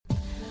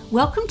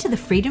Welcome to the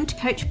Freedom to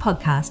Coach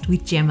podcast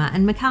with Gemma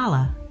and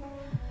Mikala.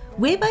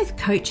 We're both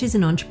coaches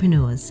and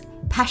entrepreneurs,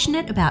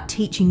 passionate about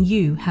teaching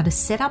you how to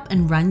set up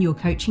and run your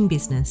coaching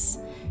business,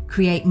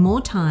 create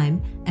more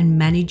time, and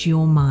manage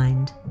your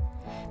mind.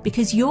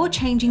 Because you're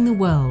changing the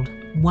world,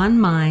 one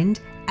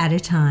mind at a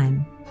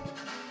time.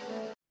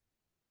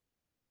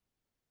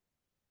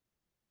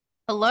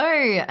 Hello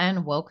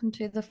and welcome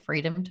to the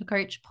Freedom to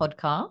Coach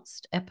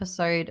podcast,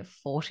 episode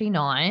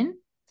 49.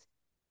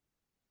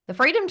 The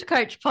Freedom to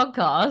Coach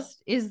podcast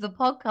is the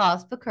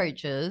podcast for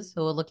coaches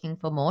who are looking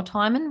for more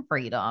time and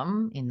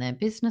freedom in their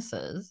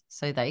businesses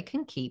so they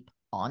can keep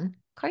on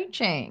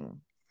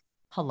coaching.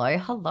 Hello,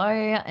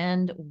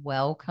 and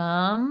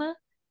welcome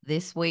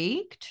this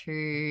week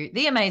to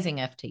the amazing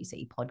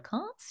FTC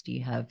podcast.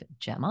 You have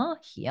Gemma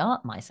here,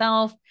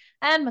 myself,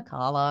 and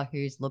Mikala,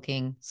 who's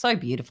looking so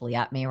beautifully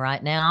at me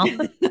right now,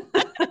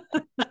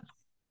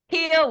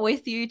 here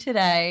with you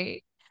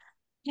today.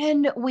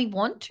 And we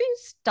want to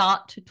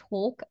start to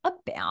talk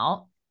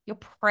about your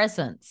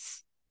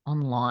presence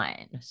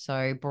online.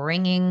 So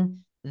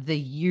bringing the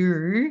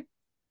you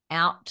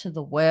out to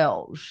the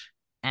world.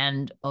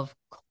 And of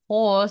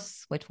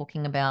course, we're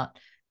talking about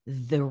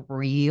the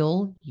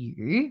real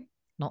you,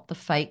 not the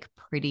fake,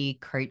 pretty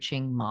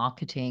coaching,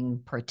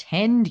 marketing,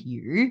 pretend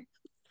you,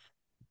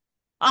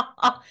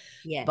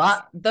 Yes.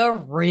 but the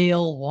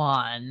real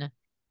one.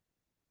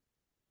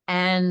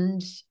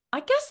 And I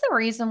guess the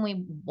reason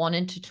we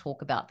wanted to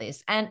talk about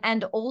this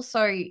and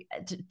also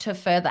to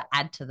further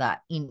add to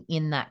that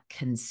in that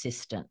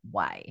consistent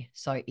way.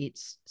 So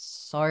it's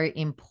so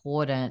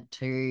important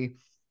to,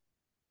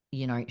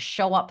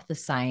 show up the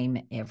same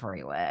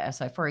everywhere.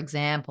 So for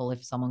example,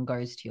 if someone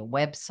goes to your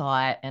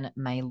website and it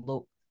may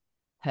look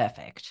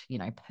perfect,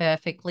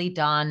 perfectly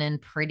done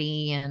and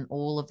pretty and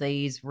all of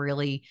these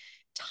really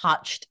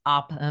touched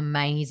up,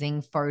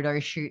 amazing photo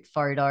shoot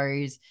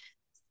photos,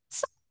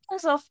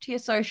 goes off to your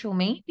social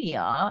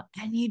media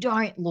and you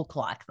don't look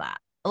like that.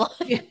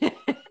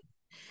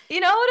 You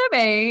know what I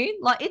mean?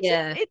 Like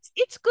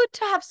it's good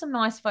to have some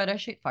nice photo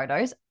shoot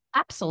photos.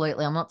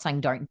 Absolutely. I'm not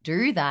saying don't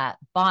do that,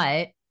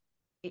 but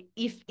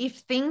if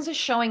things are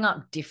showing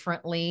up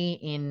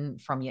differently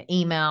from your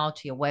email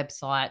to your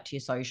website to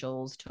your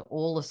socials to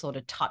all the sort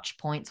of touch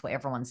points where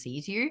everyone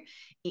sees you,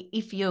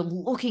 if you're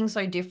looking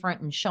so different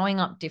and showing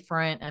up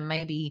different and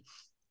maybe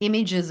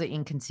images are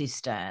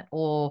inconsistent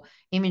or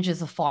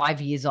images are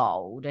 5 years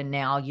old and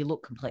now you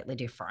look completely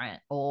different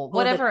or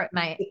whatever it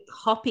may. The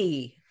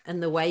copy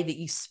and the way that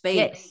you speak,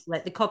 yes.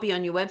 like the copy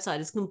on your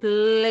website is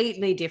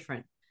completely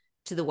different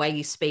to the way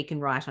you speak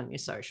and write on your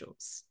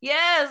socials.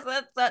 Yes,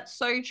 that's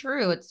so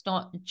true. It's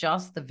not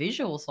just the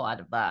visual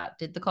side of that.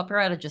 Did the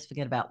copywriter just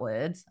forget about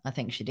words? I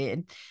think she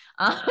did.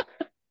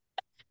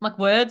 Like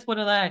words, what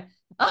are they?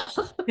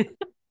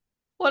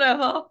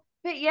 Whatever.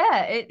 But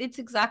yeah, it's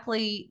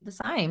exactly the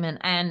same.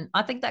 And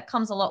I think that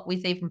comes a lot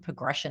with even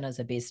progression as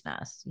a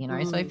business,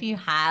 So if you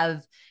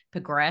have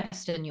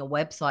progressed and your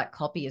website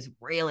copy is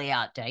really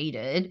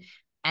outdated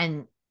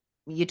and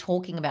you're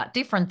talking about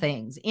different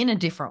things in a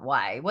different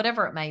way,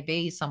 whatever it may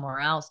be somewhere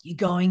else, you're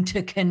going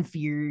to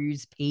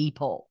confuse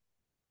people.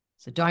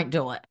 So don't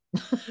do it.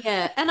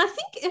 Yeah. And I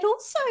think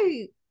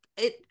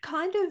it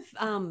kind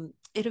of,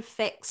 it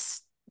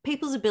affects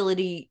people's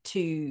ability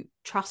to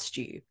trust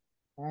you.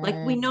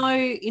 Like we know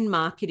in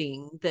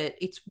marketing that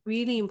it's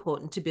really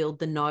important to build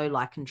the know,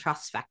 like, and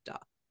trust factor.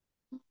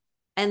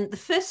 And the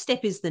first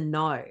step is the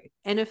know.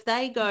 And if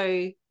they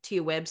go to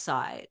your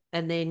website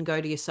and then go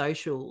to your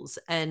socials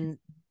and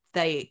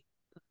they're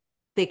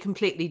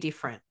completely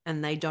different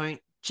and they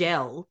don't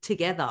gel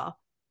together,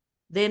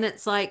 then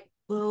it's like,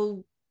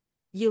 well,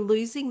 you're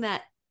losing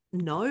that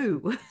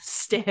no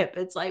step.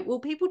 It's like, well,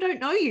 people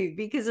don't know you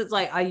because it's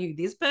like, are you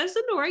this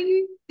person or are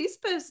you this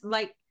person?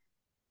 Like,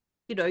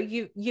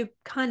 you're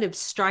kind of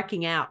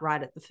striking out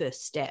right at the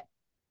first step.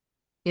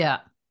 Yeah,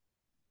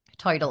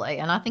 totally.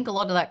 And I think a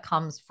lot of that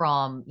comes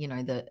from,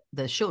 the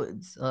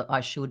shoulds.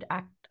 I should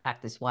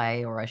act this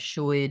way, or I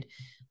should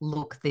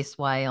look this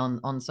way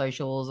on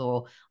socials,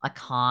 or I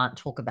can't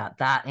talk about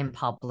that in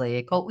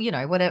public, or,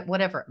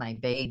 whatever it may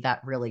be,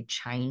 that really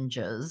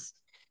changes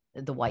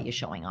the way you're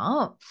showing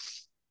up.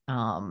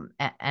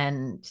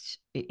 And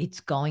it's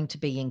going to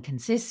be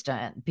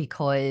inconsistent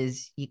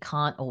because you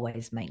can't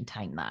always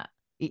maintain that.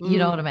 You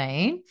know what I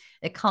mean?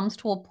 It comes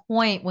to a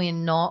point where you're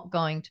not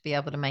going to be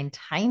able to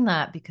maintain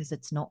that because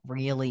it's not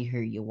really who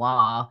you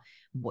are,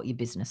 what your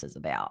business is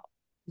about.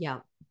 Yeah.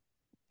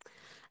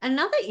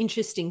 Another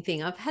interesting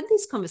thing, I've had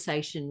this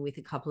conversation with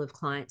a couple of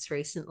clients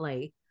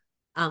recently,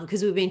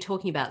 because we've been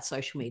talking about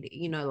social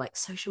media. Like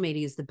social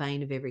media is the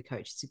bane of every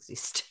coach's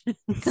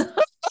existence,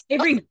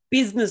 every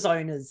business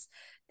owner's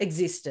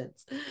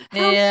existence.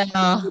 Yeah.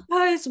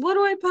 Post? What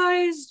do I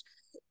post?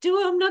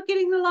 I'm not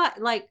getting the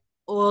like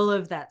all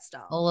of that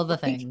stuff. All of the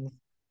things.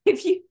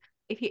 If you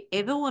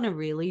ever want to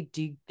really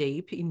dig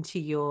deep into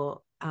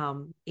your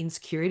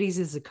insecurities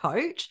as a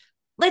coach,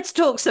 let's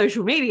talk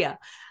social media.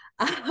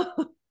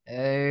 Oh,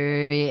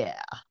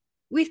 yeah.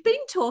 We've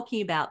been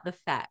talking about the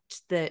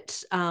fact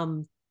that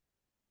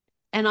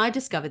and I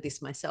discovered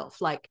this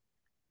myself. Like,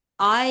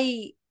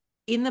 I,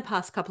 in the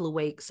past couple of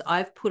weeks,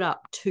 I've put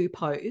up 2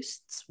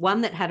 posts,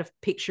 one that had a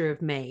picture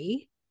of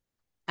me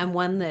and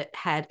one that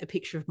had a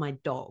picture of my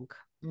dog.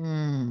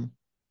 Mm.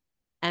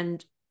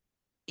 And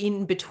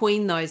in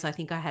between those, I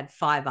think I had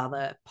 5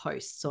 other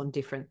posts on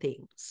different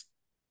things.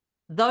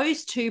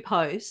 Those 2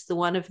 posts, the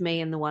one of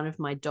me and the one of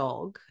my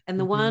dog, and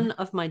the Mm-hmm. one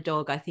of my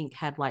dog, I think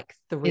had like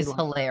 3 Is likes.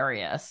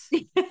 hilarious.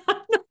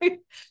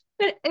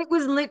 But it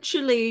was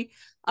literally,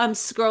 I'm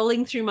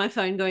scrolling through my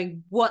phone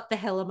going, what the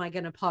hell am I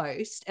going to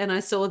post? And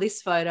I saw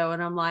this photo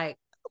and I'm like,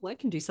 oh, I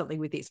can do something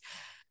with this.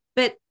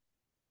 But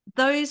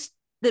those,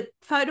 the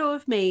photo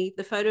of me,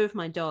 the photo of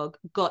my dog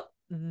got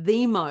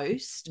the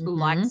most Mm-hmm.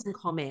 likes and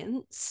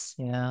comments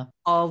Yeah.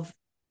 of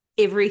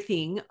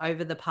everything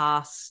over the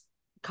past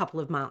couple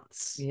of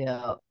months.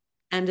 Yeah.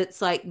 And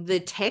it's like the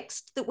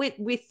text that went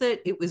with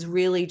it, it was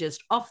really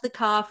just off the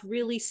cuff,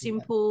 really Yeah.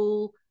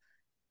 simple,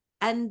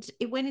 and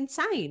it went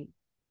insane.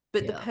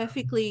 But the Yeah.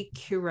 perfectly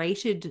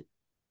curated,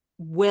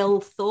 well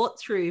thought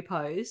through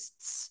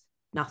posts,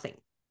 nothing.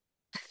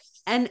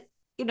 And,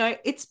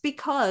 it's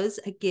because,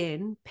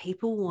 again,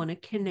 people want to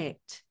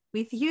connect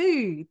with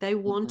you. They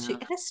want to, Yeah.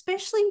 and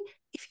especially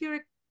if you're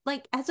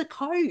like, as a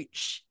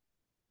coach,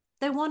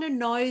 they want to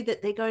know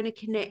that they're going to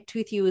connect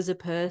with you as a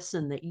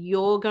person, that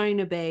you're going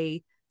to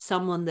be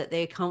someone that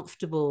they're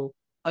comfortable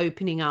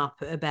opening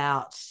up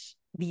about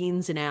the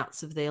ins and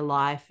outs of their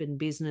life and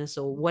business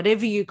or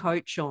whatever you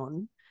coach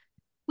on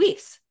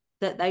with,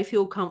 that they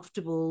feel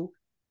comfortable,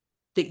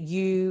 that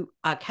you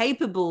are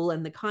capable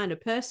and the kind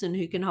of person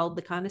who can hold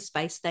the kind of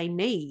space they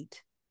need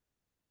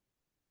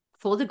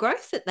for the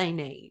growth that they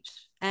need.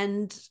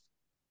 And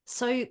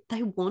so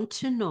they want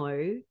to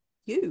know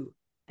you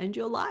and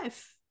your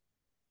life.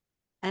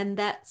 And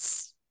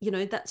that's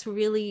a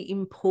really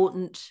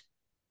important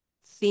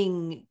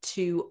thing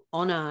to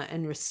honor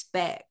and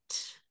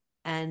respect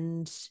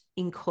and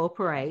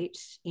incorporate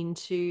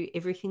into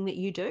everything that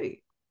you do.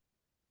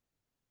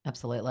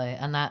 Absolutely.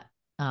 And that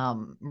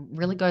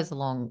really goes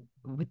along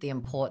with the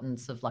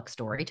importance of like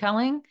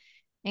storytelling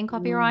in Mm.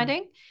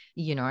 copywriting,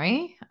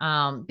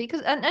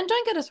 because, and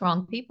don't get us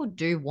wrong, people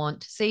do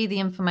want to see the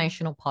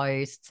informational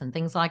posts and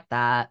things like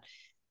that.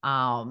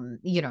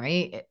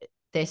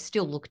 They're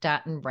still looked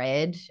at and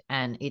read,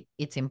 and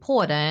it's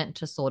important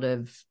to sort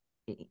of,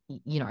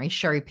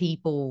 show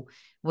people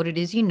what it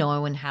is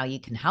and how you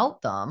can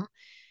help them.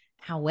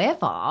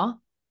 However,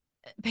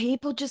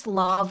 people just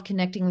love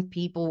connecting with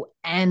people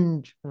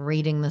and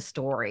reading the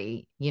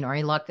story.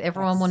 Like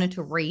everyone Yes. wanted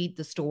to read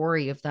the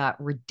story of that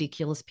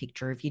ridiculous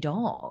picture of your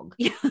dog.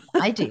 Yeah.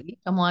 I did.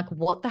 I'm like,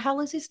 what the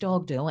hell is this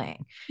dog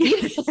doing?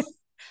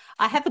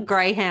 I have a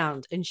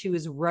greyhound and she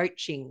was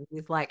roaching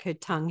with like her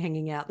tongue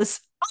hanging out the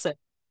side. So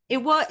it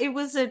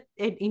was an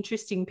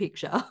interesting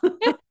picture.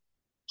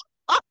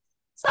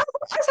 So I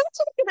was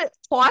looking at it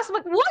twice. I'm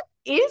like, what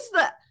is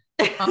that?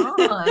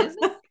 Oh, is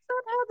that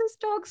how this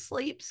dog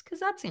sleeps?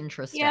 Because that's Yep,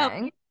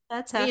 interesting.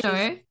 that's how You she's.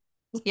 know,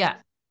 Yeah,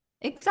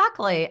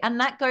 exactly. And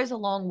that goes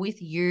along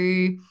with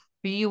you,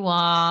 who you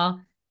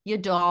are, your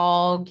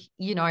dog,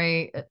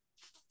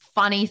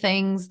 funny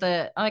things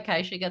that,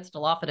 okay, she gets to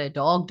laugh at her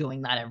dog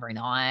doing that every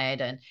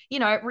night. And,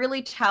 it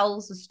really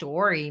tells a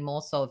story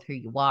more so of who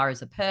you are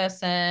as a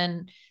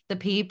person, the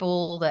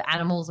people, the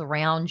animals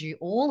around you,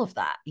 all of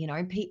that.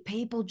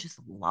 People just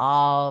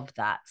love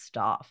that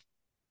stuff.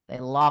 They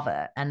love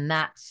it. And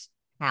that's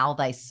how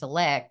they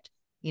select,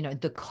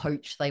 the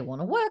coach they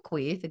want to work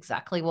with,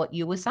 exactly what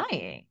you were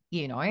saying.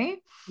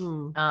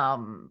 Hmm.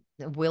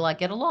 Will I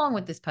get along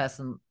with this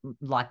person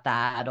like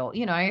that? Or,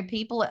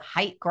 people that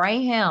hate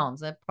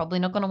greyhounds are probably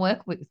not going to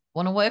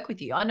want to work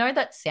with you. I know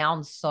that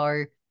sounds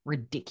so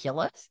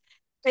ridiculous,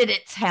 but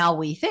it's how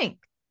we think.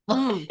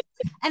 Hmm.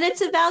 And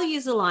it's a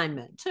values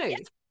alignment too.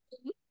 Yes,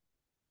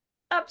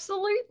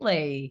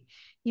 absolutely.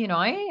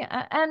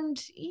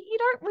 And you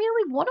don't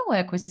really want to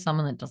work with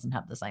someone that doesn't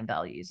have the same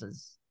values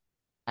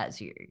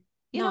as you.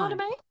 You know what I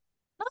No. mean?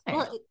 No.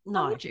 Well,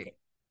 Why no. would you?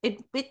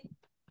 It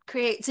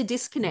creates a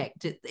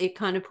disconnect. It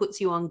kind of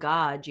puts you on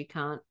guard. You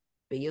can't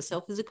be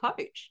yourself as a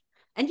coach.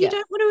 And you Yeah.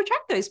 don't want to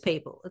attract those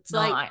people. It's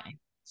like No.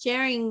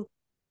 sharing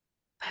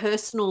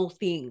personal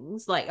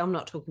things, like I'm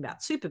not talking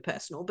about super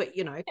personal, but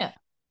Yeah.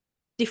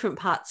 different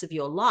parts of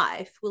your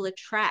life will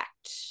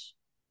attract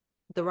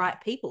the right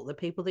people, the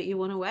people that you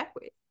want to work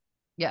with.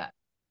 Yeah.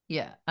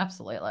 Yeah,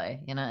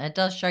 absolutely. It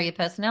does show your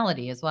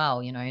personality as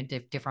well.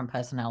 Different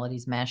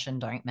personalities mesh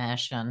and don't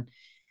mesh. And,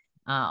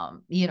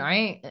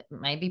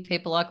 maybe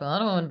people like, oh, I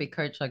don't want to be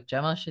coached like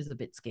Gemma. She's a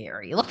bit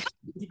scary. Look,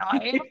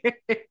 like,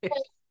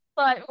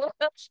 well,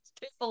 that's just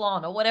too full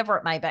on or whatever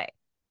it may be.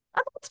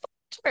 And that's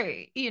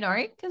true,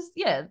 because,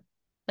 yeah,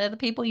 they're the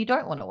people you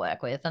don't want to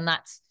work with. And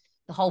that's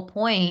the whole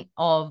point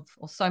of,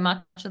 or so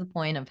much of the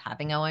point of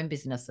having our own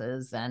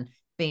businesses and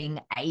being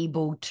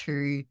able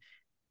to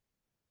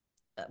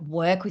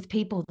work with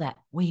people that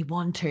we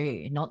want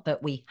to, not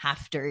that we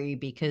have to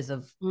because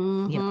of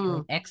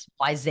Mm-hmm.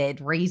 XYZ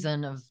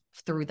reason of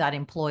through that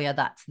employer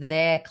that's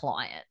their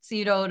clients.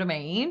 You know what I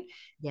mean?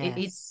 It's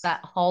Yes.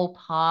 that whole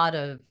part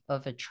of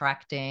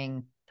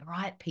attracting the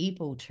right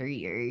people to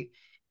you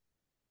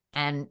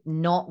and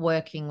not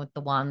working with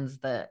the ones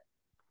that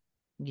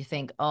you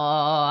think, oh,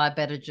 I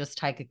better just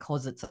take it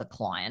because it's a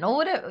client or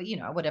whatever,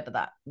 whatever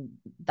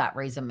that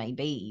reason may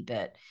be.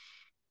 But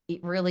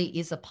it really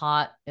is a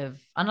part of,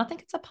 and I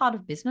think it's a part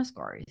of business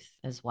growth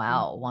as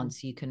well. Mm-hmm.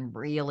 Once you can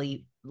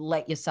really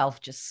let yourself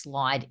just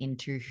slide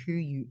into who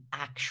you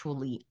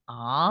actually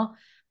are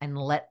and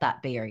let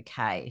that be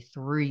okay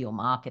through your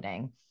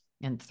marketing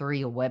and through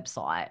your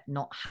website,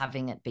 not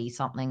having it be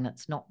something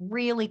that's not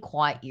really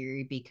quite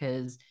you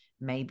because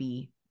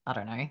maybe, I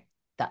don't know,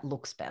 that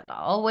looks better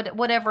or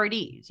whatever it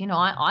is.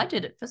 I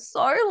did it for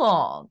so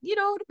long. You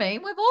know what I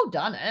mean? We've all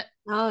done it.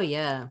 Oh,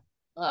 yeah.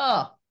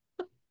 Oh,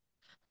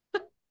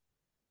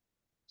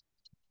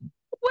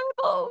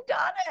 we've all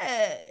done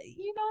it.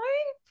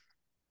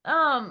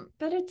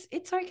 But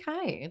it's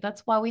okay.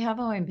 That's why we have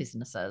our own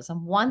businesses.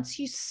 And once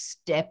you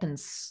step and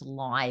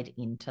slide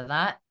into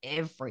that,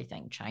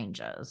 everything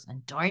changes.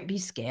 And don't be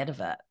scared of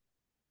it.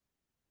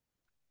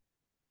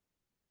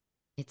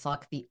 It's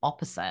like the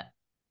opposite,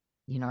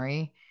 you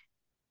know,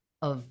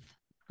 of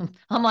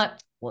I'm like,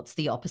 what's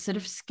the opposite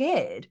of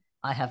scared?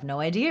 I have no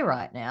idea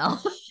right now.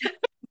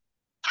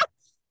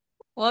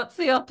 What's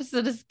the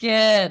opposite of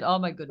scared? Oh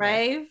my goodness.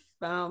 Brave.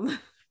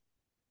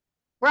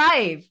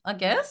 Brave, I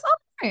guess.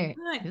 I Right.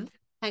 don't know.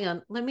 Hang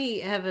on. Let me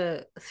have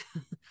a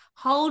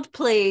hold,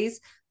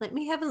 please. Let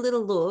me have a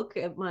little look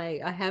at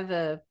I have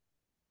a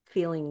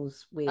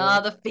feelings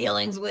wheel. The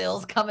feelings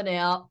wheels coming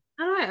out.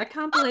 I don't know. I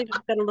can't believe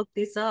I've got to look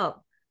this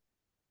up.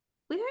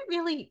 We don't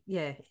really,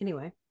 yeah.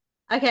 Anyway.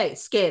 Okay.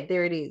 Scared.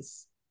 There it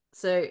is.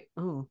 So,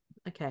 oh,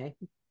 okay.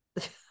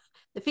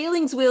 The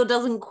feelings wheel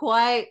doesn't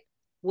quite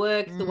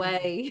work the Mm.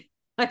 way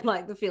I'd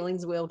like the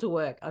feelings wheel to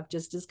work. I've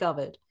just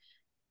discovered.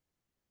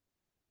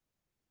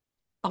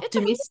 It's a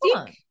good one.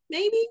 Optimistic,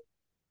 maybe?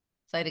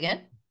 Say it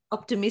again.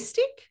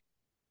 Optimistic?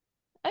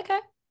 Okay.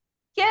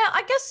 Yeah,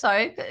 I guess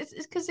so.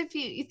 Because if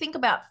you think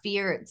about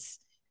fear, it's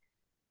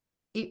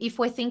if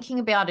we're thinking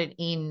about it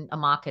in a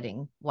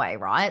marketing way,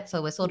 right?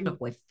 So Mm.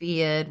 we're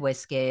feared, we're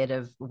scared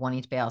of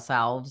wanting to be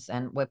ourselves,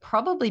 and we're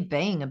probably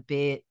being a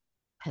bit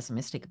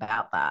pessimistic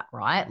about that,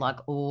 right? Like,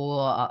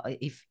 or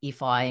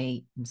if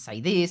I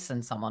say this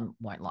and someone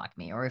won't like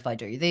me, or if I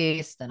do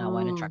this, then I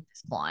won't Mm. attract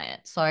this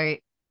client. So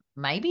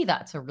maybe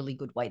that's a really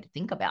good way to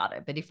think about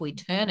it. But if we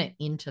turn it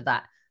into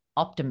that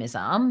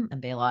optimism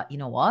and be like, you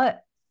know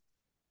what?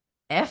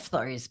 F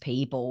those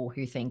people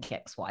who think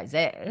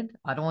XYZ.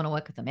 I don't want to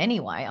work with them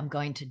anyway. I'm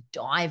going to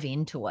dive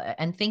into it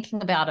and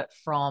thinking about it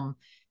from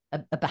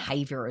a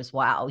behavior as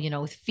well.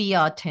 With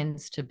fear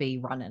tends to be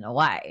running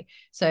away.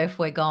 So if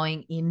we're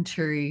going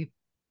into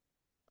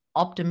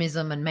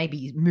optimism and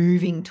maybe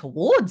moving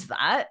towards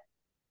that,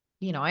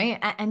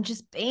 and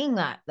just being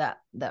that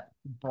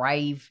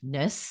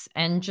braveness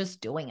and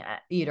just doing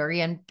it,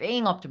 and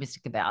being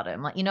optimistic about it.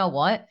 I'm like, you know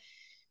what?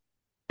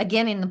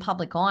 Again, in the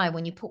public eye,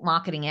 when you put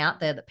marketing out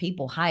there that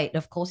people hate,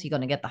 of course you're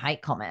going to get the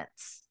hate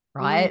comments,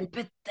 Mm. right?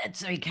 But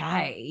that's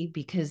okay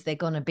because they're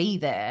going to be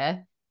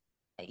there.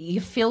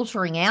 You're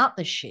filtering out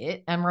the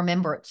shit. And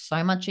remember, it's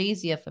so much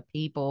easier for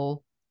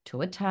people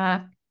to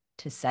attack,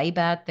 to say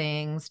bad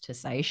things, to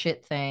say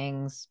shit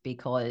things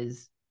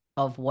because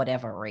of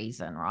whatever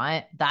reason,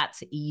 right?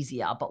 That's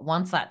easier. But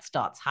once that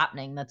starts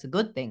happening, that's a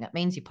good thing. It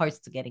means your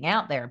posts are getting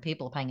out there and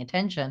people are paying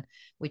attention,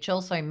 which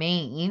also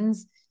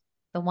means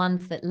the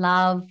ones that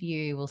love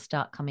you will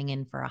start coming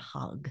in for a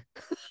hug.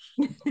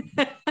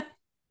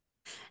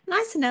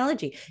 Nice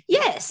analogy.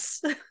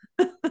 Yes.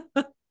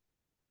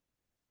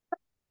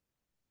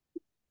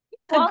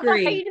 While the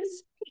Agree.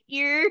 haters hate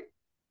you.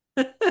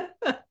 But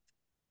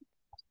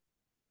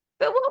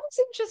what was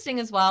interesting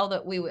as well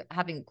that we were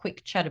having a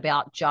quick chat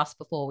about just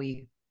before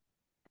we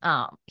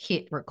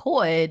hit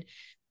record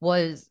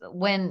was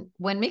when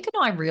Mick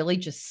and I really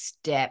just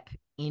step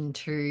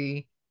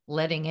into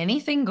letting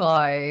anything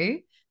go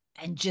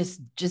and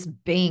just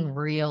being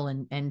real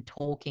and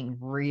talking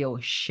real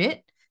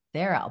shit.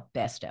 They're our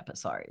best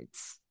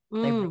episodes.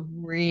 They Mm.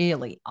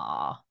 really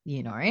are,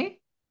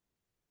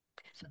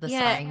 for the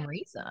Yeah. same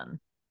reason.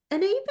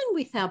 And even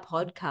with our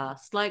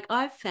podcast, like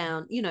I've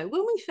found,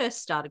 when we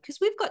first started, because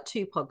we've got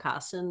two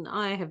podcasts and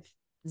I have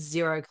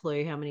zero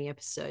clue how many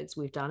episodes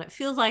we've done. It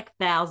feels like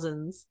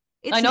thousands.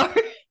 I It's know not,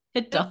 it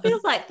it does.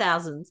 feels like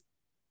thousands.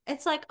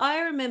 It's like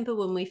I remember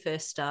when we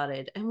first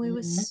started and we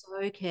were Mhm.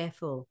 so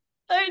careful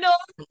I know.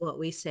 with what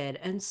we said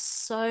and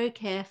so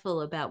careful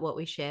about what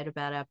we shared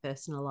about our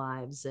personal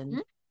lives.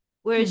 And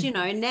whereas,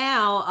 Mhm.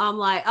 now I'm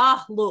like,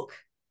 oh, look,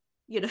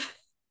 you know,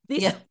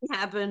 this Yeah. thing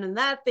happened and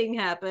that thing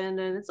happened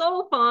and it's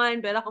all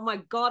fine, but oh my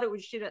God, it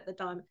was shit at the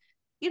time.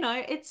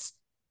 It's,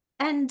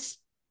 and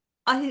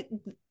I,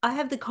 I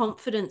have the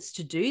confidence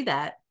to do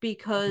that Mhm.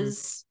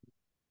 because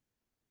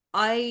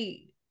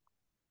I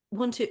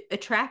want to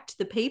attract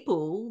the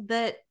people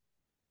that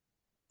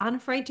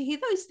unafraid to hear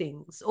those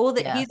things, or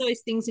that hear those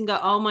things and go,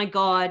 oh my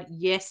God,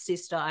 yes,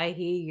 sister, I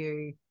hear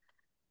you.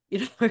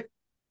 You know?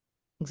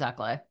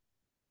 Exactly.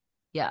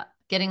 Yeah.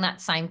 Getting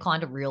that same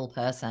kind of real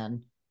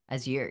person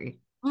as you.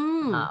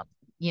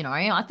 You know,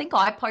 I think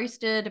I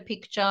posted a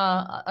picture,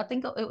 I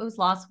think it was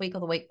last week or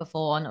the week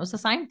before, and it was the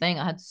same thing.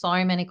 I had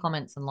so many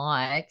comments and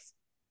likes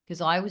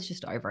because I was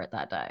just over it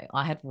that day.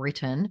 I had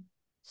written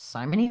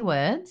so many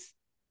words,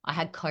 I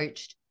had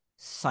coached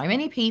so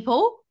many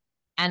people,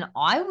 and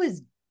I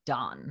was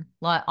done.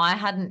 Like, I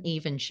hadn't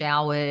even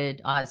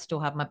showered. I still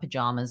have my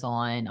pajamas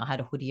on. I had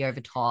a hoodie over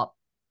top,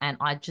 and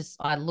I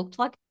looked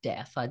like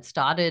death. I'd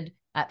started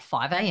at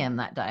 5 a.m.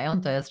 that day.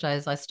 On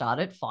Thursdays, I start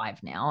at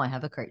 5 now. I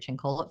have a coaching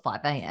call at 5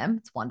 a.m.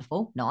 It's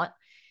wonderful, not.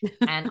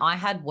 And I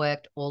had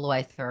worked all the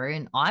way through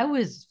and I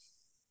was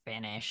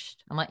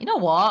finished. I'm like, you know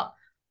what?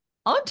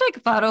 I'll take a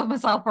photo of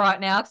myself right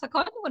now because I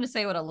kind of want to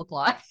see what I look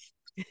like.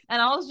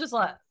 And I was just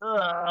like,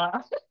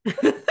 ugh.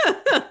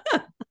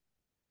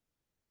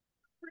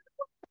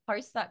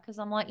 Post that because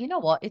I'm like, you know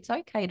what? It's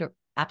okay to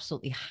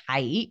absolutely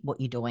hate what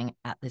you're doing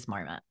at this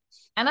moment.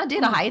 And I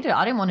did. I hated it.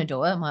 I didn't want to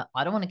do it. I'm like,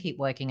 I don't want to keep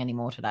working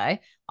anymore today.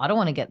 I don't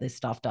want to get this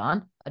stuff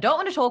done. I don't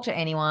want to talk to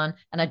anyone.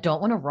 And I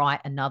don't want to write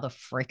another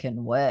freaking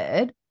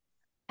word.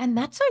 And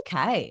that's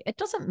okay. It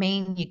doesn't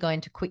mean you're going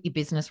to quit your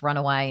business, run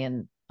away,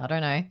 and I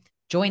don't know,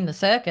 join the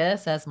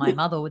circus, as my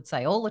mother would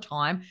say all the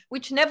time,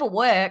 which never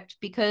worked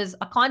because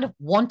I kind of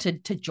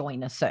wanted to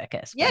join a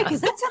circus. Yeah,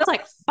 because that sounds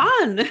like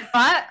fun.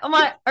 Right? I'm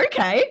like,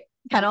 okay,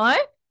 can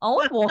I? I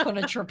want to walk on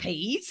a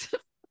trapeze.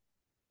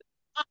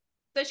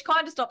 So she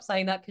kind of stopped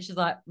saying that because she's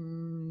like,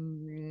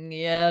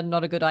 yeah,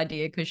 not a good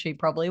idea because she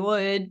probably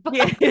would. But,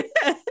 yeah. But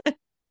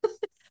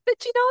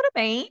you know what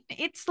I mean?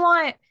 It's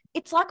like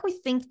we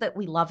think that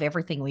we love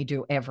everything we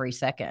do every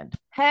second.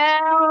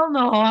 Hell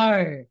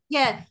no.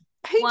 Yeah.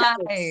 Who does?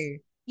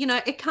 You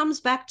know, it comes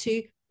back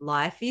to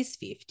life is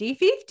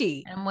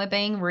 50-50. And we're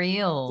being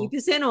real.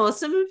 50%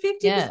 awesome and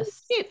 50%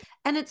 shit.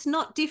 And it's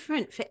not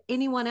different for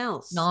anyone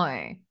else.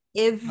 No.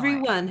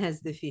 Everyone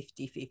has the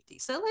 50-50.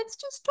 So let's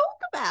just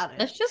talk about it.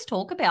 Let's just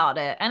talk about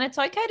it. And it's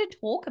okay to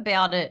talk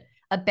about it,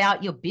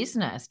 about your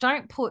business.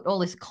 Don't put all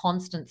this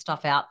constant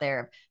stuff out there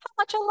of how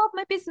much I love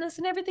my business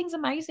and everything's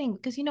amazing,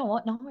 because you know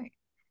what? No.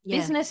 Yeah.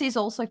 Business is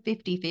also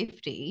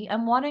 50-50.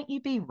 And why don't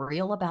you be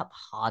real about the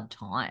hard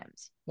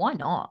times? Why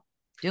not?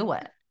 Do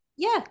it.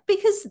 Yeah,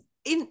 because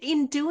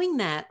in doing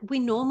that,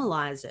 we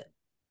normalize it.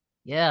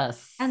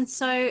 Yes. And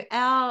so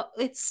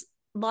it's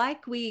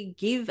like we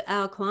give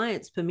our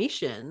clients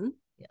permission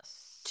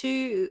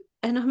to,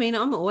 and I mean,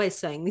 I'm always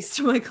saying this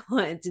to my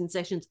clients in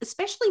sessions,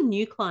 especially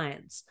new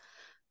clients,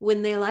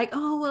 when they're like,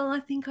 oh, well, I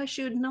think I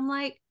should. And I'm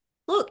like,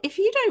 look, if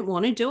you don't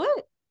want to do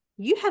it,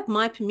 you have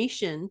my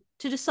permission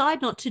to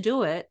decide not to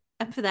do it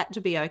and for that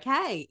to be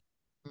okay.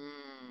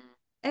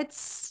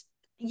 It's,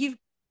 you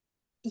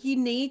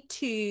need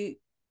to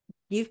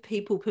give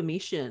people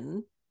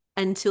permission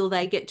until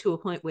they get to a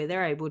point where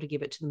they're able to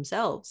give it to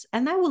themselves,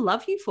 and they will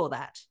love you for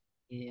that.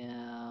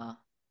 Yeah.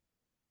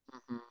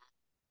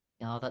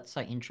 Oh, that's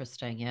so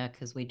interesting. Yeah,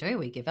 because we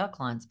give our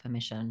clients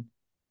permission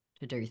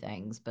to do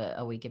things, but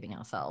are we giving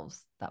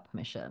ourselves that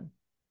permission?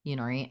 You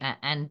know,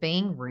 and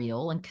being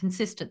real and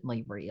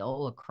consistently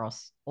real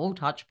across all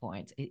touch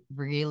points, it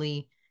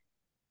really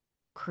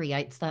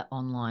creates that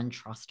online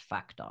trust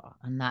factor.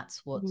 And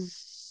that's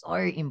what's so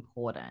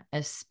important,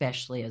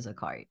 especially as a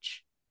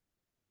coach.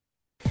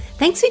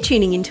 Thanks for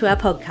tuning into our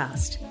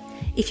podcast.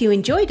 If you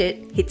enjoyed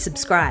it, hit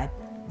subscribe.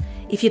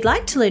 If you'd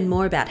like to learn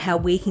more about how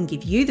we can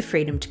give you the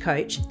freedom to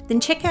coach, then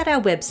check out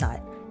our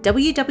website,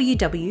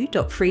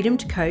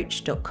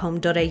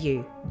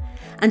 www.freedomtocoach.com.au.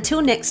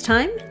 Until next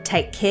time,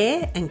 take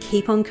care and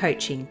keep on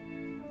coaching.